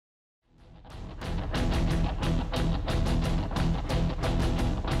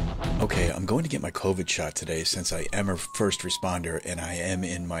Okay, I'm going to get my COVID shot today since I am a first responder and I am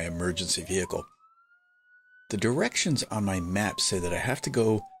in my emergency vehicle. The directions on my map say that I have to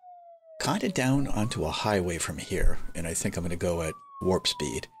go kind of down onto a highway from here, and I think I'm going to go at warp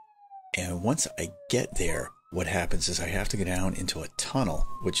speed. And once I get there, what happens is I have to go down into a tunnel,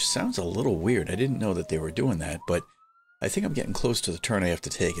 which sounds a little weird. I didn't know that they were doing that, but I think I'm getting close to the turn I have to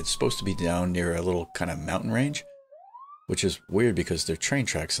take. It's supposed to be down near a little kind of mountain range, which is weird because there are train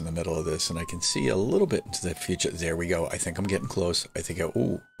tracks in the middle of this, and I can see a little bit into the future. There we go. I think I'm getting close. I think I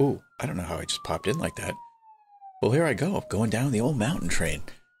don't know how I just popped in like that. Well, here I go, going down the old mountain train.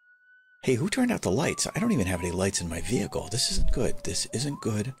 Hey, who turned out the lights? I don't even have any lights in my vehicle. This isn't good. This isn't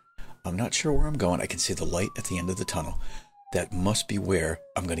good. I'm not sure where I'm going. I can see the light at the end of the tunnel. That must be where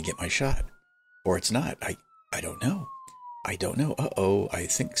I'm going to get my shot. Or it's not. I don't know. I don't know. Uh-oh, I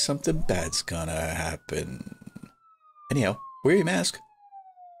think something bad's gonna happen. Anyhow, wear your mask.